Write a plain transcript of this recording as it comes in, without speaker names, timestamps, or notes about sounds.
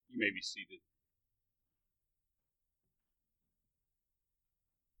may be seated.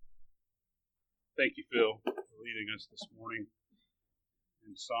 Thank you, Phil, for leading us this morning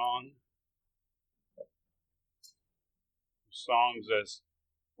in song. Songs, as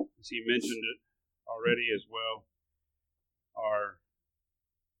he mentioned it already as well, are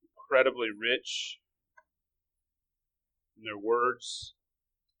incredibly rich in their words.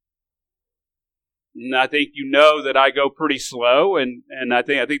 And I think you know that I go pretty slow, and I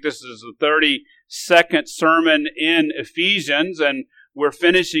think this is the 32nd sermon in Ephesians, and we're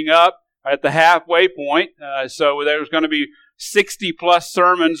finishing up at the halfway point. So there's going to be 60 plus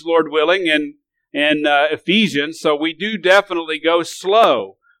sermons, Lord willing, in Ephesians. So we do definitely go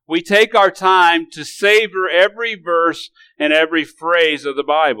slow. We take our time to savor every verse and every phrase of the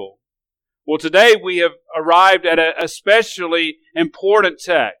Bible. Well, today we have arrived at an especially important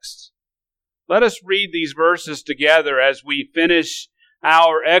text. Let us read these verses together as we finish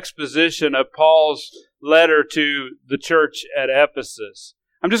our exposition of Paul's letter to the church at Ephesus.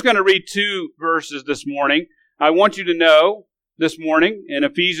 I'm just going to read 2 verses this morning. I want you to know this morning in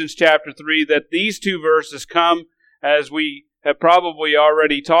Ephesians chapter 3 that these 2 verses come, as we have probably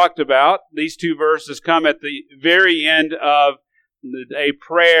already talked about, these 2 verses come at the very end of a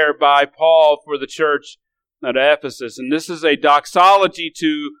prayer by Paul for the church at Ephesus. And this is a doxology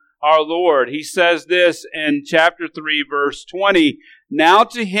to our Lord. He says this in chapter 3, verse 20, Now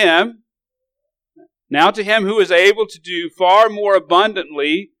to him who is able to do far more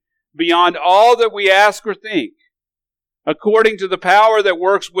abundantly beyond all that we ask or think, according to the power that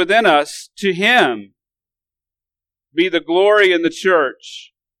works within us, to him be the glory in the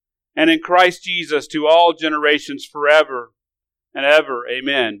church and in Christ Jesus to all generations forever and ever.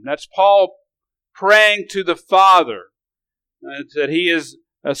 Amen. That's Paul praying to the Father, that he is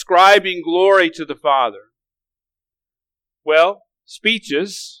ascribing glory to the Father. Well,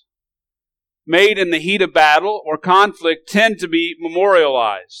 speeches made in the heat of battle or conflict tend to be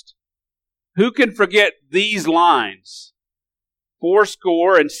memorialized. Who can forget these lines?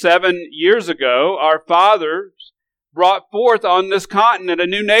 87 years ago, our fathers brought forth on this continent a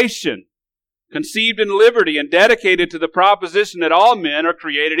new nation, conceived in liberty and dedicated to the proposition that all men are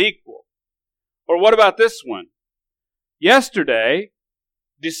created equal. Or what about this one? Yesterday,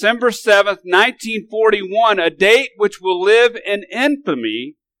 December 7th, 1941, a date which will live in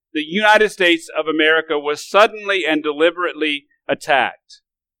infamy, the United States of America was suddenly and deliberately attacked.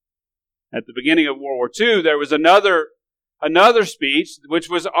 At the beginning of World War II, there was another speech which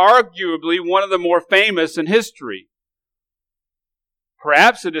was arguably one of the more famous in history.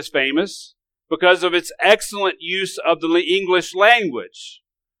 Perhaps it is famous because of its excellent use of the English language,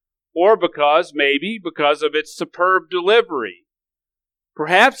 or because of its superb delivery.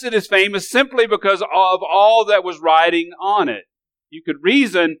 Perhaps it is famous simply because of all that was riding on it. You could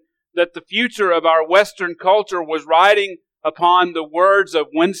reason that the future of our Western culture was riding upon the words of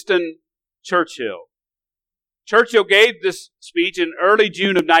Winston Churchill. Churchill gave this speech in early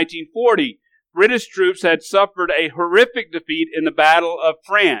June of 1940. British troops had suffered a horrific defeat in the Battle of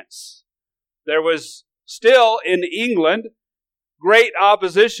France. There was still in England great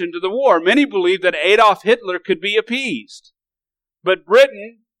opposition to the war. Many believed that Adolf Hitler could be appeased. But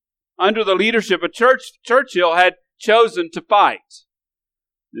Britain, under the leadership of Churchill, had chosen to fight.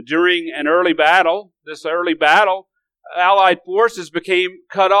 During this early battle, Allied forces became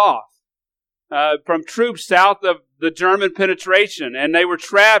cut off from troops south of the German penetration, and they were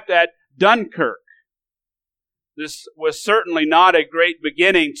trapped at Dunkirk. This was certainly not a great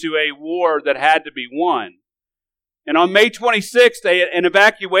beginning to a war that had to be won. And on May 26th, an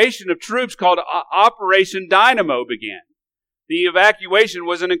evacuation of troops called Operation Dynamo began. The evacuation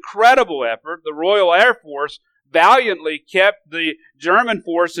was an incredible effort. The Royal Air Force valiantly kept the German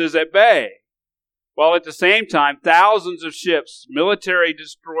forces at bay, while at the same time thousands of ships, military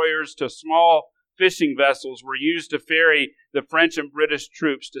destroyers to small fishing vessels, were used to ferry the French and British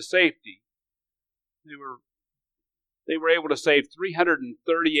troops to safety. They were able to save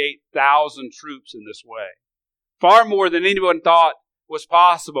 338,000 troops in this way. Far more than anyone thought was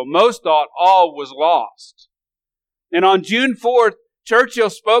possible. Most thought all was lost. And on June 4th, Churchill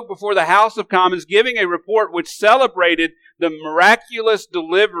spoke before the House of Commons, giving a report which celebrated the miraculous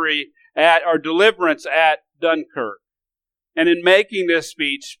deliverance at Dunkirk. And in making this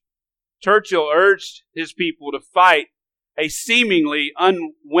speech, Churchill urged his people to fight a seemingly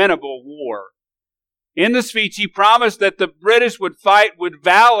unwinnable war. In the speech, he promised that the British would fight with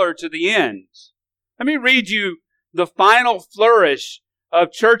valor to the end. Let me read you the final flourish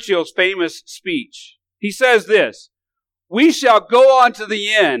of Churchill's famous speech. He says this, "We shall go on to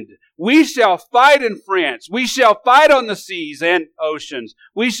the end We shall fight in France. We shall fight on the seas and oceans.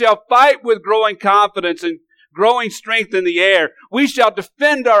 We shall fight with growing confidence and growing strength in the air. We shall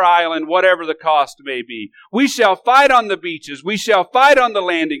defend our island, whatever the cost may be. We shall fight on the beaches. We shall fight on the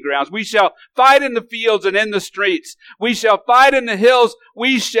landing grounds. We shall fight in the fields and in the streets. We shall fight in the hills.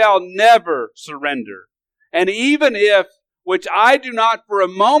 We shall never surrender. And even if, which I do not for a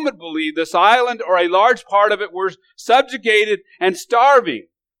moment believe, this island or a large part of it were subjugated and starving,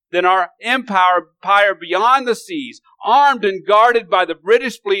 then our empire beyond the seas, armed and guarded by the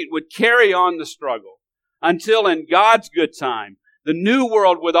British fleet, would carry on the struggle until in God's good time, the new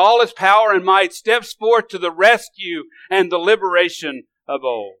world with all its power and might steps forth to the rescue and the liberation of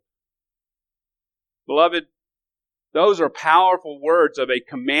old. Beloved, those are powerful words of a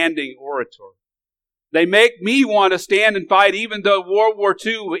commanding orator. They make me want to stand and fight even though World War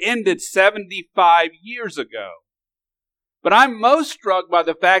II ended 75 years ago. But I'm most struck by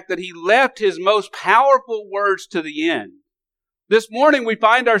the fact that he left his most powerful words to the end. This morning we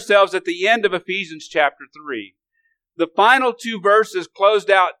find ourselves at the end of Ephesians chapter 3. The final two verses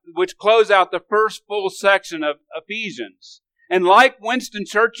which close out the first full section of Ephesians. And like Winston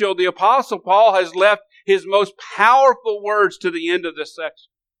Churchill, the Apostle Paul has left his most powerful words to the end of this section.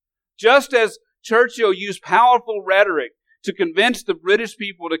 Just as Churchill used powerful rhetoric to convince the British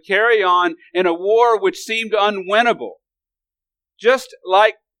people to carry on in a war which seemed unwinnable, just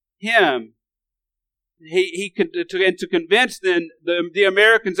like him, to convince then the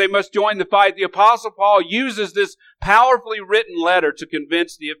Americans they must join the fight, the Apostle Paul uses this powerfully written letter to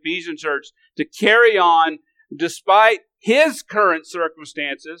convince the Ephesian church to carry on despite his current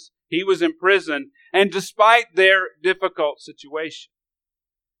circumstances. He was in prison, and despite their difficult situation.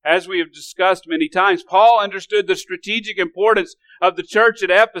 As we have discussed many times, Paul understood the strategic importance of the church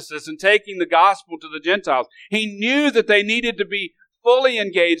at Ephesus in taking the gospel to the Gentiles. He knew that they needed to be fully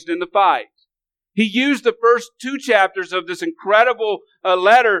engaged in the fight. He used the first two chapters of this incredible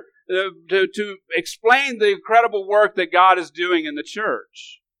letter to explain the incredible work that God is doing in the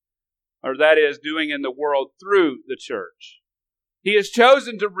church, or that is, doing in the world through the church. He has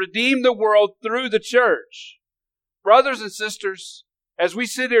chosen to redeem the world through the church. Brothers and sisters, as we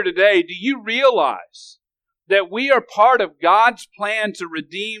sit here today, do you realize that we are part of God's plan to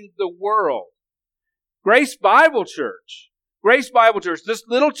redeem the world? Grace Bible Church, this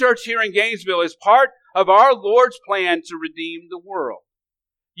little church here in Gainesville is part of our Lord's plan to redeem the world.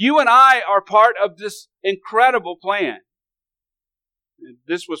 You and I are part of this incredible plan. And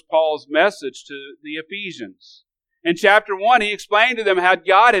this was Paul's message to the Ephesians. In chapter 1, he explained to them how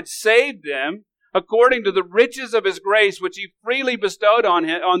God had saved them according to the riches of His grace, which He freely bestowed on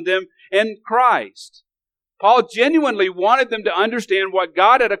them in Christ. Paul genuinely wanted them to understand what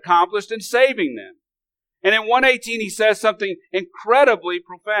God had accomplished in saving them. And in 1:18, he says something incredibly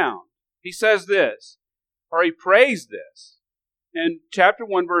profound. He says this, or he prays this, in chapter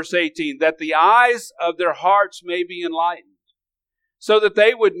 1, verse 18, that the eyes of their hearts may be enlightened, so that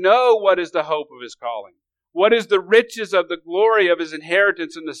they would know what is the hope of His calling, what is the riches of the glory of His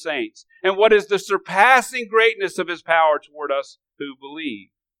inheritance in the saints, and what is the surpassing greatness of His power toward us who believe.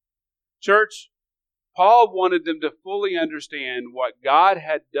 Church, Paul wanted them to fully understand what God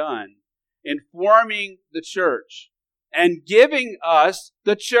had done in forming the church and giving us,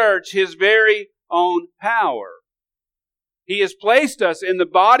 the church, His very own power. He has placed us in the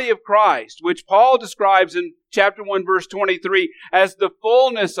body of Christ, which Paul describes in chapter 1, verse 23, as the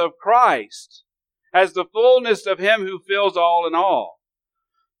fullness of Christ, as the fullness of Him who fills all in all.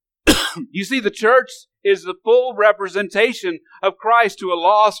 You see, the church is the full representation of Christ to a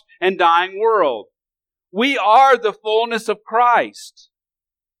lost and dying world. We are the fullness of Christ.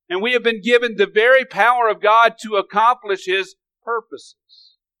 And we have been given the very power of God to accomplish His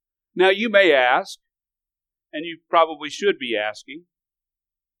purposes. Now you may ask, and you probably should be asking,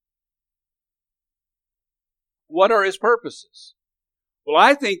 what are His purposes? Well,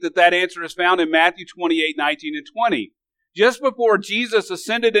 I think that answer is found in Matthew 28:19 and 20. Just before Jesus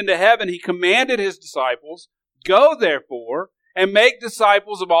ascended into heaven, He commanded His disciples, "Go therefore and make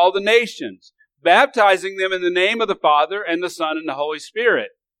disciples of all the nations, baptizing them in the name of the Father and the Son and the Holy Spirit."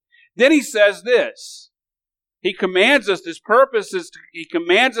 Then He says this. He commands us, His purpose is, He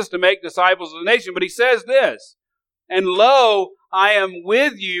commands us to make disciples of the nation, but He says this, "And lo, I am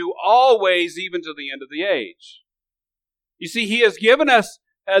with you always, even to the end of the age." You see, He has given us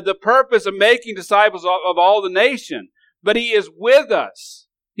the purpose of making disciples of all the nation, but He is with us.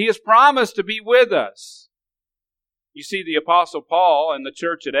 He has promised to be with us. You see, the Apostle Paul and the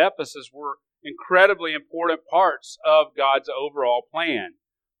church at Ephesus were incredibly important parts of God's overall plan.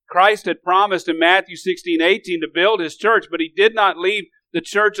 Christ had promised in Matthew 16:18 to build His church, but He did not leave the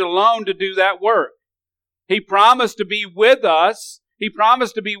church alone to do that work. He promised to be with us. He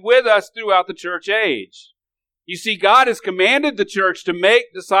promised to be with us throughout the church age. You see, God has commanded the church to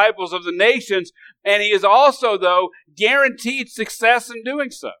make disciples of the nations, and He has also, though, guaranteed success in doing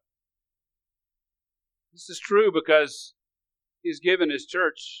so. This is true because He's given His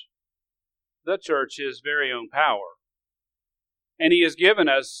church, the church, His very own power. And He has given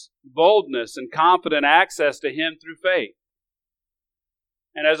us boldness and confident access to Him through faith.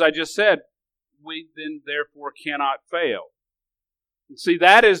 And as I just said, we then therefore cannot fail. See,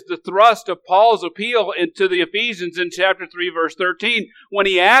 that is the thrust of Paul's appeal to the Ephesians in chapter 3, verse 13, when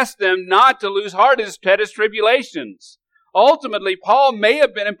he asked them not to lose heart at his tribulations. Ultimately, Paul may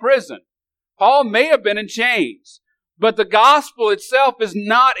have been in prison. Paul may have been in chains. But the gospel itself is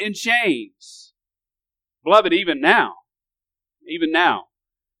not in chains. Beloved, even now,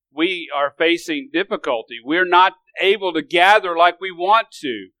 we are facing difficulty. We're not able to gather like we want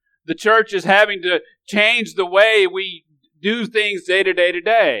to. The church is having to change the way we do things day to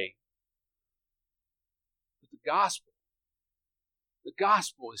day. But the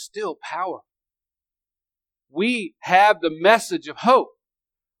gospel is still powerful. We have the message of hope.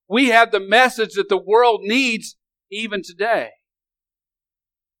 We have the message that the world needs even today.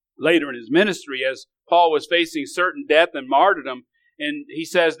 Later in his ministry, as Paul was facing certain death and martyrdom, and he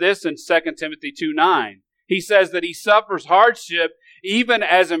says this in 2 Timothy 2:9. He says that he suffers hardship even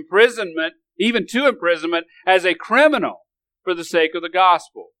to imprisonment as a criminal for the sake of the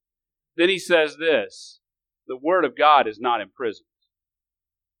gospel. Then he says this, the Word of God is not imprisoned.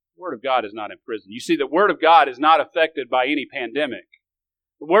 The Word of God is not imprisoned. You see, the Word of God is not affected by any pandemic.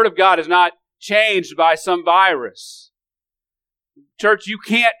 The Word of God is not changed by some virus. Church, you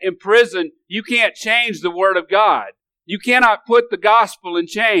can't imprison, you can't change the Word of God. You cannot put the gospel in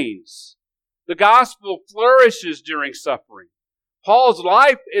chains. The gospel flourishes during suffering. Paul's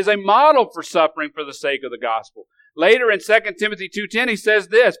life is a model for suffering for the sake of the gospel. Later in 2 Timothy 2:10, he says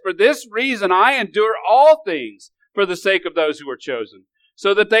this, "For this reason I endure all things for the sake of those who are chosen,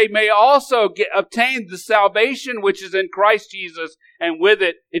 so that they may also obtain the salvation which is in Christ Jesus, and with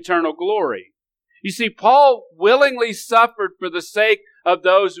it eternal glory." You see, Paul willingly suffered for the sake of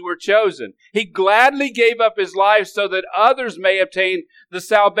those who were chosen. He gladly gave up his life so that others may obtain the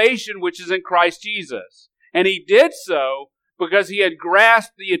salvation which is in Christ Jesus. And he did so because he had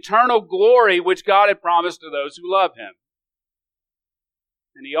grasped the eternal glory which God had promised to those who love Him.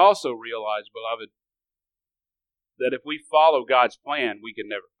 And he also realized, beloved, that if we follow God's plan, we can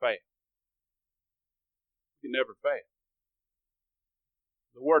never fail. We can never fail.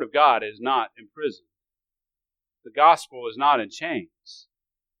 The Word of God is not imprisoned. The gospel is not in chains.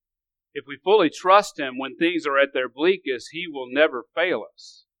 If we fully trust Him when things are at their bleakest, He will never fail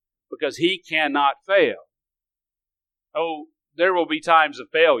us, because He cannot fail. Oh, there will be times of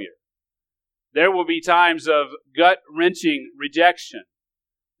failure. There will be times of gut-wrenching rejection.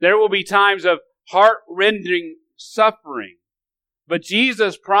 There will be times of heart-rending suffering. But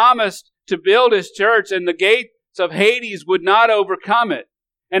Jesus promised to build His church, and the gates of Hades would not overcome it.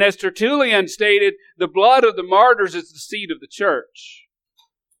 And as Tertullian stated, the blood of the martyrs is the seed of the church.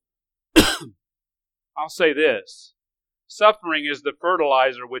 I'll say this. Suffering is the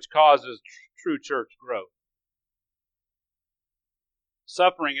fertilizer which causes true church growth.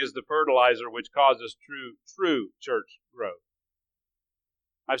 Suffering is the fertilizer which causes true church growth.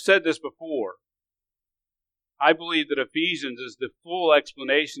 I've said this before. I believe that Ephesians is the full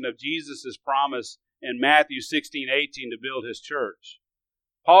explanation of Jesus' promise in Matthew 16:18 to build His church.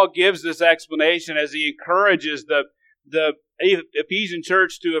 Paul gives this explanation as he encourages the Ephesian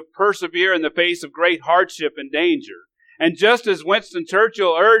church to persevere in the face of great hardship and danger. And just as Winston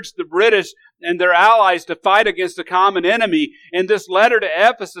Churchill urged the British and their allies to fight against a common enemy, in this letter to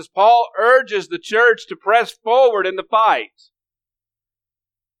Ephesus, Paul urges the church to press forward in the fight.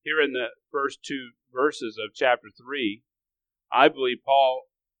 Here in the first two verses of chapter 3, I believe Paul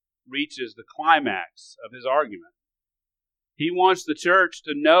reaches the climax of his argument. He wants the church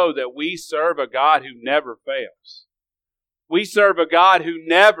to know that we serve a God who never fails. We serve a God who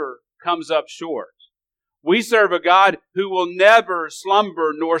never comes up short. We serve a God who will never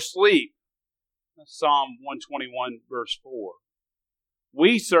slumber nor sleep. That's Psalm 121, verse 4.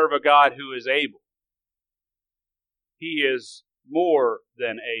 We serve a God who is able. He is more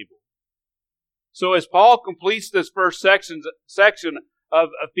than able. So as Paul completes this first section of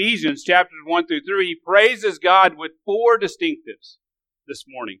Ephesians, chapters 1 through 3, he praises God with four distinctives this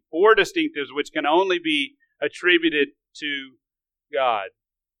morning. Four distinctives which can only be attributed to God.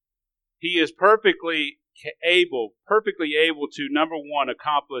 He is perfectly able to, number one,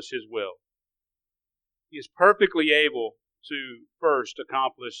 accomplish His will. He is perfectly able to first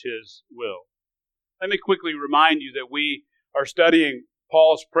accomplish His will. Let me quickly remind you that we are studying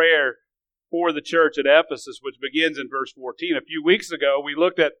Paul's prayer for the church at Ephesus, which begins in verse 14. A few weeks ago, we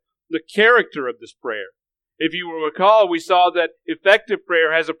looked at the character of this prayer. If you will recall, we saw that effective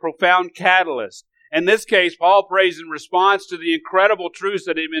prayer has a profound catalyst. In this case, Paul prays in response to the incredible truths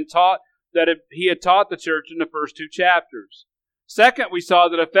that he had taught the church in the first 2 chapters. Second, we saw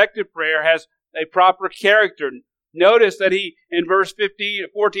that effective prayer has a proper character. Notice that in verse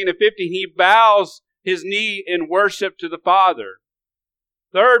 14 and 15, he bows his knee in worship to the Father.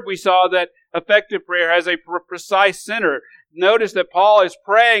 Third, we saw that effective prayer has a precise center. Notice that Paul is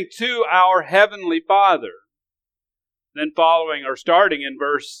praying to our Heavenly Father. Then starting in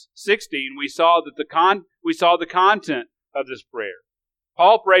verse 16, we saw the content of this prayer.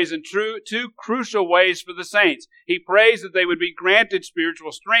 Paul prays in two crucial ways for the saints. He prays that they would be granted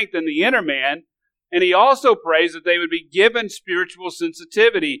spiritual strength in the inner man, and he also prays that they would be given spiritual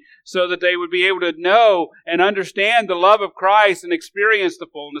sensitivity so that they would be able to know and understand the love of Christ and experience the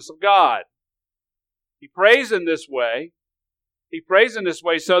fullness of God. He prays in this way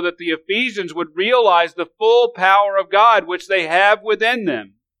so that the Ephesians would realize the full power of God which they have within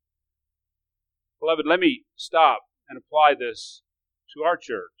them. Beloved, let me stop and apply this to our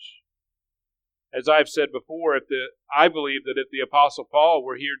church. As I've said before, I believe that if the Apostle Paul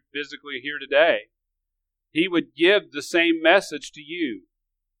were physically here today, he would give the same message to you.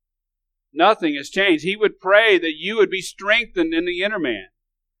 Nothing has changed. He would pray that you would be strengthened in the inner man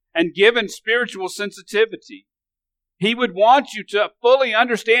and given spiritual sensitivity. He would want you to fully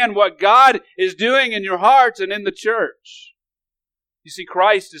understand what God is doing in your hearts and in the church. You see,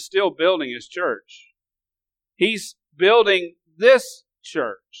 Christ is still building His church. He's building this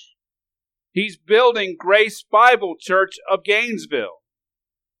church. He's building Grace Bible Church of Gainesville.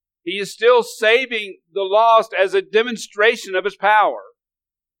 He is still saving the lost as a demonstration of His power.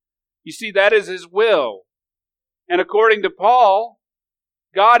 You see, that is His will. And according to Paul,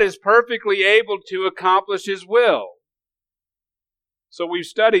 God is perfectly able to accomplish His will. So we've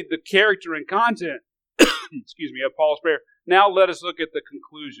studied the character and content of Paul's prayer. Now let us look at the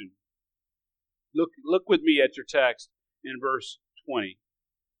conclusion. Look with me at your text in verse 20.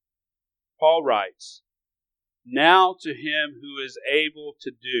 Paul writes, "Now to Him who is able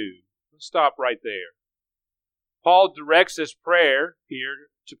to do." Let's stop right there. Paul directs his prayer here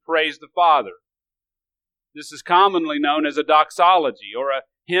to praise the Father. This is commonly known as a doxology or a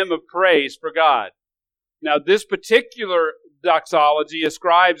hymn of praise for God. Now, this particular doxology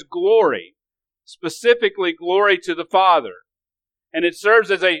ascribes glory, specifically glory to the Father. And it serves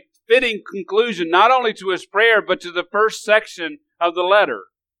as a fitting conclusion not only to his prayer, but to the first section of the letter.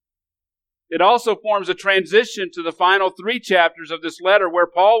 It also forms a transition to the final 3 chapters of this letter, where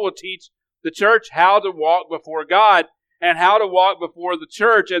Paul will teach the church how to walk before God and how to walk before the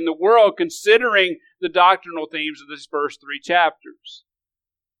church and the world, considering the doctrinal themes of these first 3 chapters.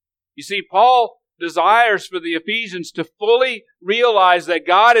 You see, Paul desires for the Ephesians to fully realize that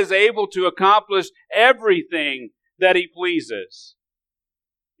God is able to accomplish everything that He pleases.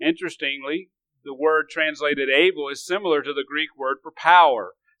 Interestingly, the word translated able is similar to the Greek word for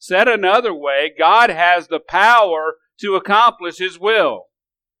power. Said another way, God has the power to accomplish His will.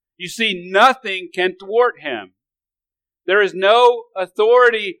 You see, nothing can thwart Him. There is no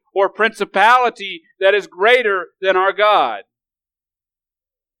authority or principality that is greater than our God.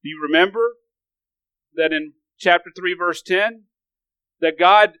 Do you remember that in chapter 3, verse 10, that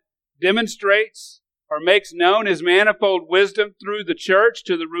God demonstrates or makes known His manifold wisdom through the church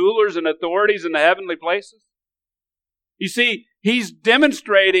to the rulers and authorities in the heavenly places? You see, He's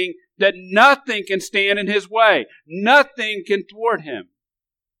demonstrating that nothing can stand in His way. Nothing can thwart Him.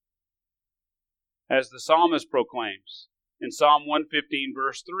 As the psalmist proclaims in Psalm 115,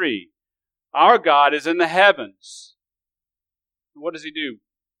 verse 3, our God is in the heavens. What does He do,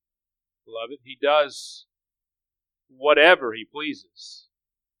 beloved? He does whatever He pleases.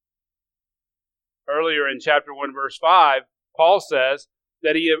 Earlier in chapter 1, verse 5, Paul says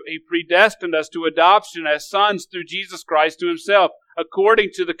that He predestined us to adoption as sons through Jesus Christ to Himself, according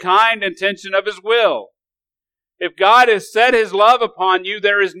to the kind intention of His will. If God has set His love upon you,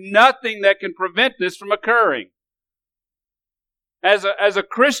 there is nothing that can prevent this from occurring. As a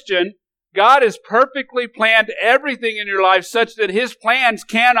Christian, God has perfectly planned everything in your life such that His plans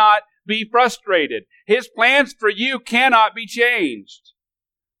cannot be frustrated. His plans for you cannot be changed.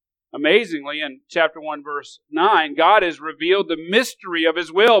 Amazingly, in chapter 1, verse 9, God has revealed the mystery of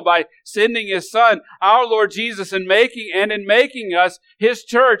His will by sending His Son, our Lord Jesus, in making us His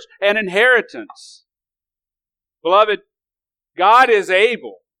church an inheritance. Beloved, God is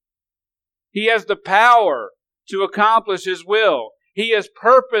able. He has the power to accomplish His will. He has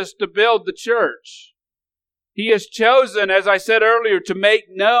purposed to build the church. He has chosen, as I said earlier, to make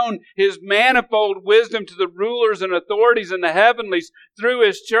known His manifold wisdom to the rulers and authorities in the heavenlies through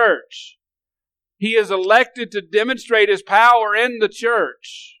His church. He is elected to demonstrate His power in the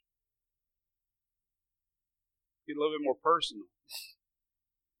church. Get a little bit more personal.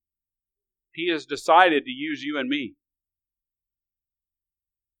 He has decided to use you and me,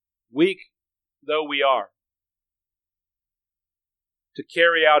 weak though we are, to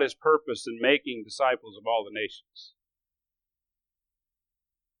carry out His purpose in making disciples of all the nations.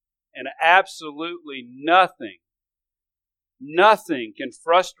 And absolutely nothing can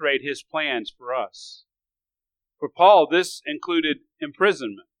frustrate His plans for us. For Paul, this included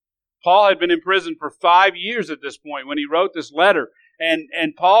imprisonment. Paul had been in prison for 5 years at this point when he wrote this letter.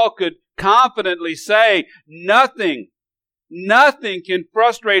 And Paul could confidently say, nothing can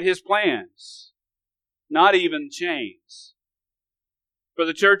frustrate his plans. Not even chains. For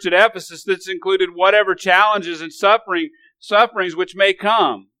the church at Ephesus, this included whatever challenges and sufferings which may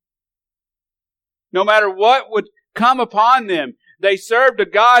come. No matter what would come upon them, they served a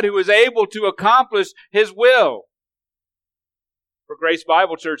God who was able to accomplish His will. For Grace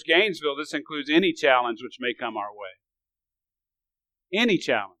Bible Church Gainesville, this includes any challenge which may come our way. Any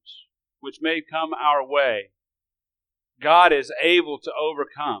challenge which may come our way, God is able to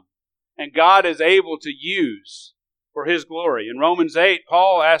overcome. And God is able to use for His glory. In Romans 8,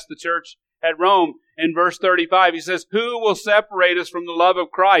 Paul asked the church at Rome in verse 35, he says, "Who will separate us from the love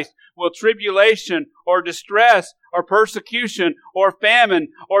of Christ? Will tribulation or distress or persecution or famine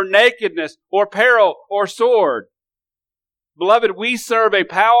or nakedness or peril or sword?" Beloved, we serve a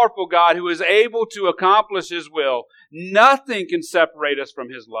powerful God who is able to accomplish His will. Nothing can separate us from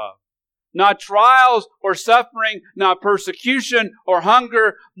His love. Not trials or suffering, not persecution or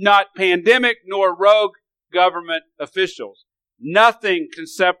hunger, not pandemic nor rogue government officials. Nothing can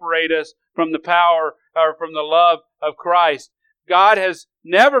separate us from the power or from the love of Christ. God has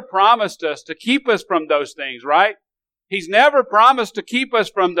never promised us to keep us from those things, right? He's never promised to keep us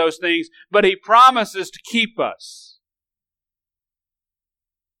from those things, but He promises to keep us.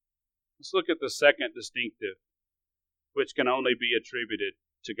 Let's look at the second distinctive, which can only be attributed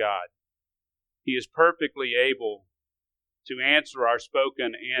to God. He is perfectly able to answer our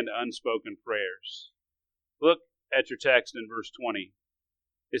spoken and unspoken prayers. Look at your text in verse 20.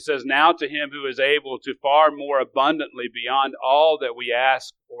 It says, "Now to Him who is able to far more abundantly beyond all that we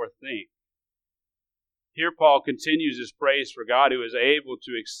ask or think." Here Paul continues his praise for God who is able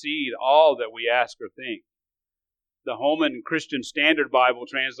to exceed all that we ask or think. The Holman Christian Standard Bible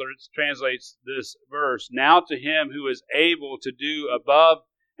translates this verse, "Now to Him who is able to do above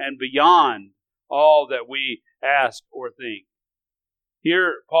and beyond all that we ask or think."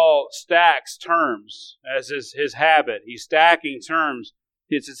 Here Paul stacks terms as is his habit. He's stacking terms.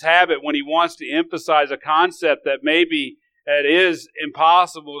 It's his habit when he wants to emphasize a concept that maybe it is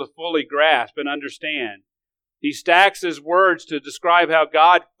impossible to fully grasp and understand. He stacks his words to describe how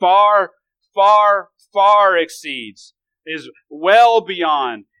God far exceeds, is well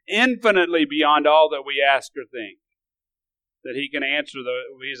beyond, infinitely beyond all that we ask or think. That He can answer,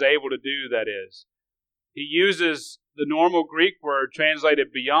 He's able to do, that is. He uses the normal Greek word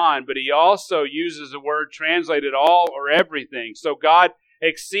translated beyond, but He also uses the word translated all or everything. So God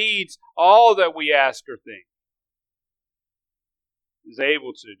exceeds all that we ask or think. He's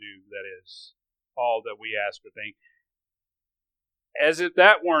able to do, that is, all that we ask or think. As if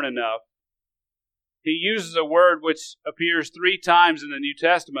that weren't enough, He uses a word which appears 3 times in the New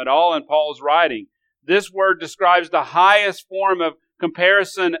Testament, all in Paul's writing. This word describes the highest form of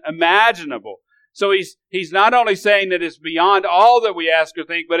comparison imaginable. So he's not only saying that it's beyond all that we ask or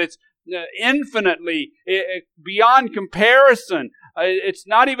think, but it's infinitely beyond comparison. It's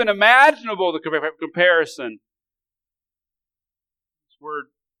not even imaginable, the comparison. This word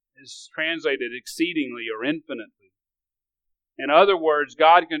is translated exceedingly or infinitely. In other words,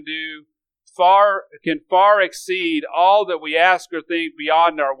 God can far exceed all that we ask or think,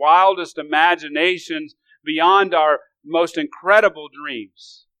 beyond our wildest imaginations, beyond our most incredible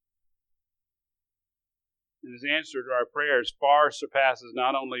dreams. And His answer to our prayers far surpasses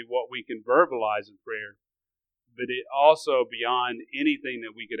not only what we can verbalize in prayer, but it also beyond anything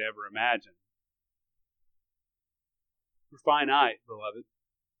that we could ever imagine. We're finite, beloved.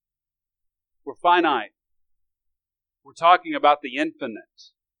 We're finite. We're talking about the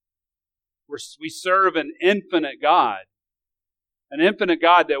infinite. We serve an infinite God. An infinite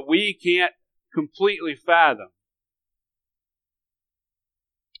God that we can't completely fathom.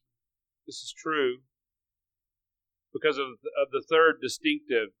 This is true because of the third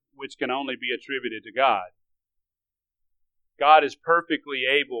distinctive, which can only be attributed to God. God is perfectly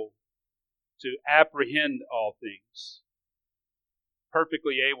able to apprehend all things.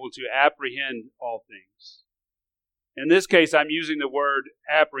 Perfectly able to apprehend all things. In this case, I'm using the word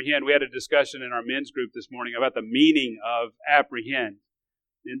apprehend. We had a discussion in our men's group this morning about the meaning of apprehend.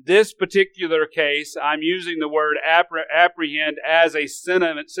 In this particular case, I'm using the word apprehend as a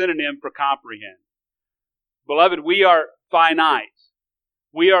synonym for comprehend. Beloved, we are finite.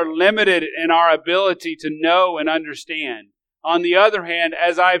 We are limited in our ability to know and understand. On the other hand,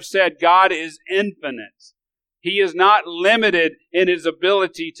 as I've said, God is infinite. He is not limited in His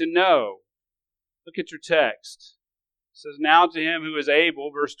ability to know. Look at your text. It says, now to Him who is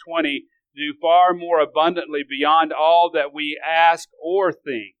able, verse 20, to do far more abundantly beyond all that we ask or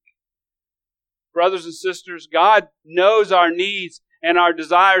think. Brothers and sisters, God knows our needs and our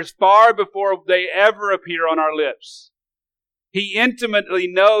desires far before they ever appear on our lips. He intimately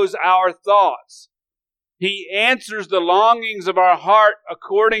knows our thoughts. He answers the longings of our heart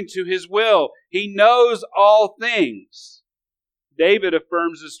according to His will. He knows all things. David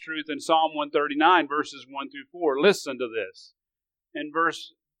affirms this truth in Psalm 139, verses 1 through 4. Listen to this. In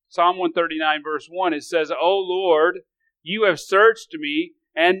Psalm 139, verse 1, it says, O Lord, you have searched me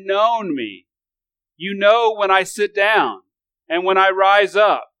and known me. You know when I sit down and when I rise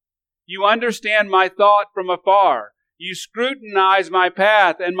up. You understand my thought from afar. You scrutinize my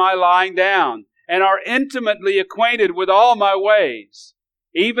path and my lying down, and are intimately acquainted with all my ways.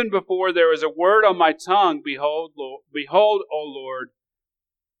 Even before there is a word on my tongue, behold, O Lord,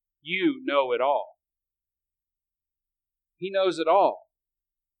 you know it all. He knows it all.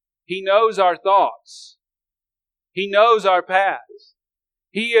 He knows our thoughts. He knows our paths.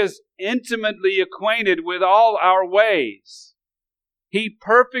 He is intimately acquainted with all our ways. He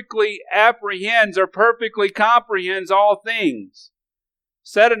perfectly apprehends or perfectly comprehends all things.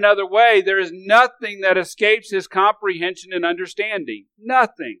 Said another way, there is nothing that escapes His comprehension and understanding.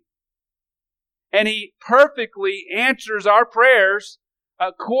 Nothing. And He perfectly answers our prayers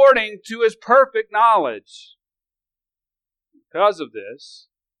according to His perfect knowledge. Because of this,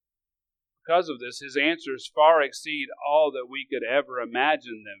 His answers far exceed all that we could ever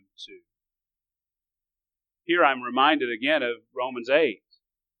imagine them to. Here I'm reminded again of Romans 8.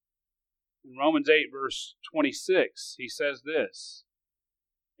 In Romans 8, verse 26, he says this,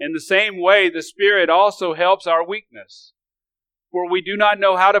 in the same way, the Spirit also helps our weakness, for we do not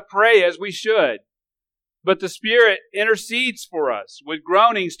know how to pray as we should. But the Spirit intercedes for us with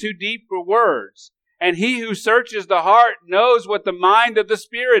groanings too deep for words. And He who searches the heart knows what the mind of the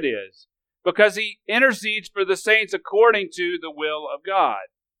Spirit is, because He intercedes for the saints according to the will of God.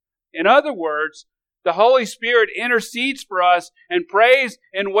 In other words, the Holy Spirit intercedes for us and prays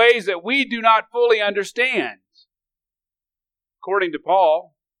in ways that we do not fully understand. According to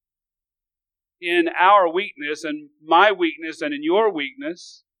Paul, in our weakness and my weakness and in your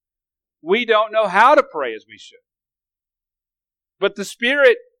weakness, we don't know how to pray as we should. But the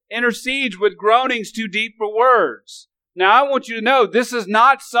Spirit intercedes with groanings too deep for words. Now I want you to know this is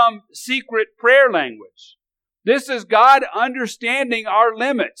not some secret prayer language. This is God understanding our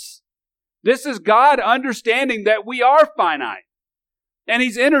limits. This is God understanding that we are finite. And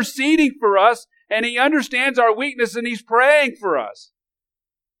He's interceding for us, and He understands our weakness, and He's praying for us.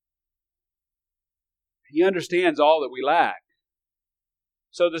 He understands all that we lack.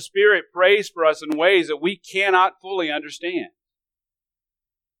 So the Spirit prays for us in ways that we cannot fully understand.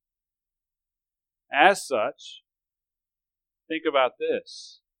 As such, think about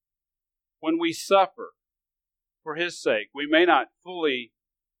this. When we suffer for His sake, we may not fully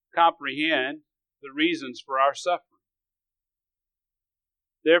comprehend the reasons for our suffering.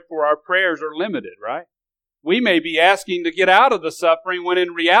 Therefore, our prayers are limited, right? We may be asking to get out of the suffering when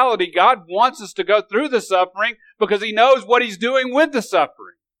in reality God wants us to go through the suffering because He knows what He's doing with the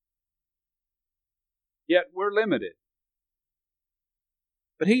suffering. Yet we're limited.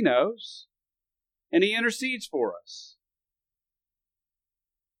 But He knows, and He intercedes for us.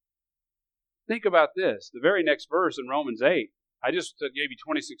 Think about this. The very next verse in Romans 8, I just gave you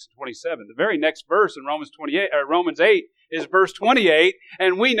 26 and 27. The very next verse in Romans 8 is verse 28,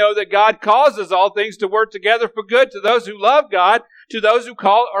 and we know that God causes all things to work together for good to those who love God, to those who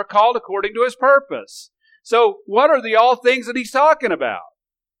are called according to His purpose. So what are the all things that He's talking about?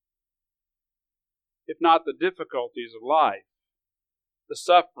 If not the difficulties of life, the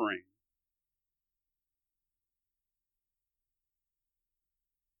suffering.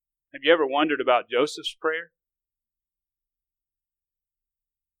 Have you ever wondered about Joseph's prayer?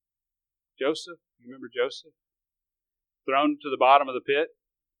 Joseph, you remember Joseph? Thrown to the bottom of the pit.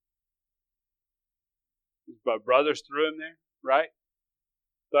 His brothers threw him there, right?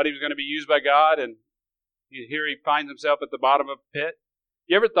 Thought he was going to be used by God, and Here he finds himself at the bottom of a pit.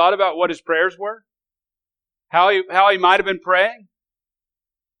 You ever thought about what his prayers were? How he might have been praying?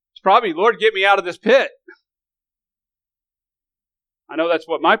 It's probably, Lord, get me out of this pit. I know that's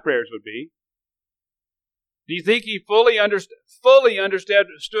what my prayers would be. Do you think he fully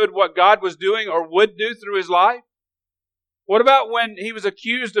understood what God was doing or would do through his life? What about when he was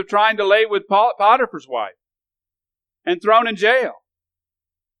accused of trying to lay with Potiphar's wife and thrown in jail?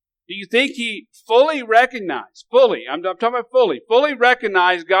 Do you think he fully recognized God's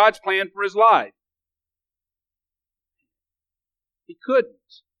plan for his life? He couldn't.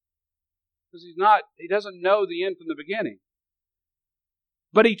 Because he doesn't know the end from the beginning.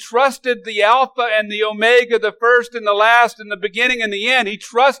 But he trusted the Alpha and the Omega, the first and the last, and the beginning and the end. He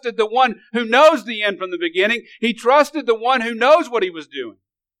trusted the one who knows the end from the beginning. He trusted the one who knows what he was doing.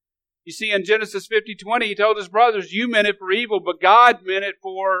 You see, in Genesis 50:20, he told his brothers, you meant it for evil, but God meant it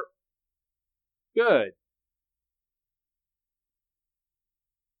for good.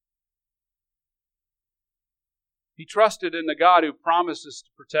 He trusted in the God who promises to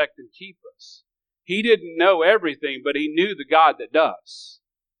protect and keep us. He didn't know everything, but he knew the God that does.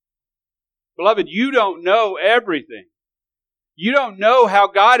 Beloved, you don't know everything. You don't know how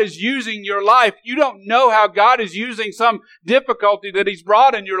God is using your life. You don't know how God is using some difficulty that He's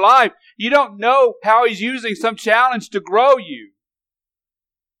brought in your life. You don't know how He's using some challenge to grow you.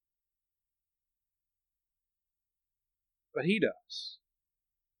 But He does.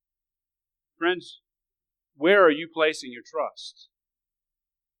 Friends, where are you placing your trust?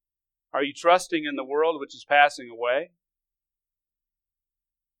 Are you trusting in the world which is passing away?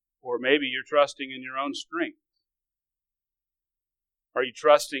 Or maybe you're trusting in your own strength. Are you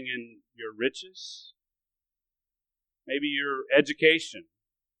trusting in your riches? Maybe your education.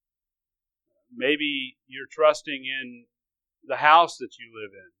 Maybe you're trusting in the house that you live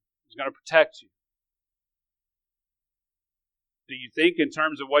in. It's going to protect you. Do you think in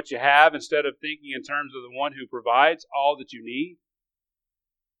terms of what you have instead of thinking in terms of the one who provides all that you need?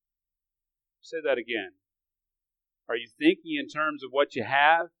 Say that again. Are you thinking in terms of what you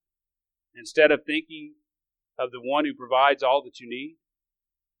have instead of thinking of the one who provides all that you need?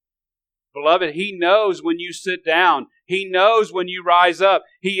 Beloved, He knows when you sit down. He knows when you rise up.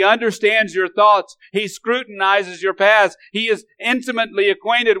 He understands your thoughts. He scrutinizes your paths. He is intimately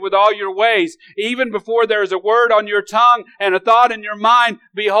acquainted with all your ways. Even before there is a word on your tongue and a thought in your mind,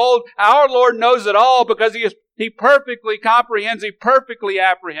 behold, our Lord knows it all because He perfectly comprehends, He perfectly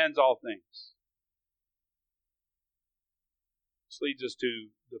apprehends all things. This leads us to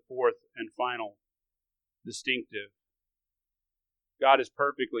the fourth and final distinctive. God is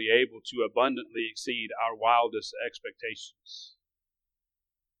perfectly able to abundantly exceed our wildest expectations.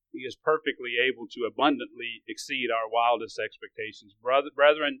 He is perfectly able to abundantly exceed our wildest expectations.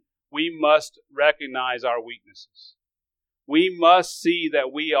 Brethren, we must recognize our weaknesses. We must see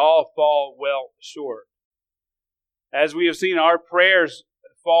that we all fall well short. As we have seen, our prayers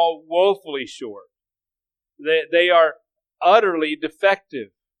fall woefully short. They are utterly defective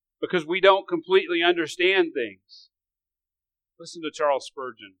because we don't completely understand things. Listen to Charles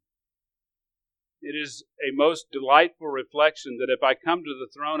Spurgeon. It is a most delightful reflection that if I come to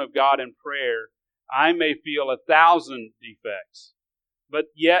the throne of God in prayer, I may feel 1,000 defects, but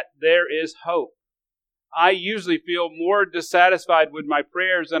yet there is hope. I usually feel more dissatisfied with my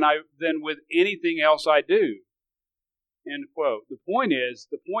prayers than with anything else I do. End quote. The point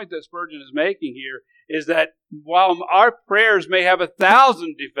that Spurgeon is making here is that while our prayers may have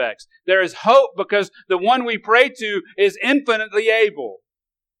 1,000 defects, there is hope because the one we pray to is infinitely able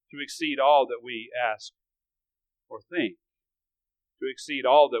to exceed all that we ask or think, to exceed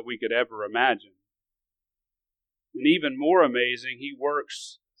all that we could ever imagine. And even more amazing, He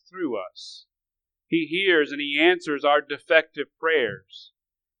works through us. He hears and He answers our defective prayers.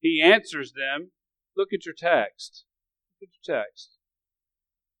 He answers them. Look at your text.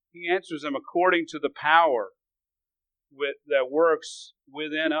 He answers them according to the power that works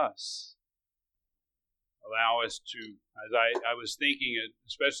within us. Allow us to, as I was thinking,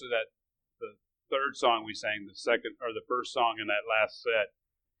 especially that the third song we sang, the first song in that last set,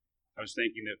 I was thinking if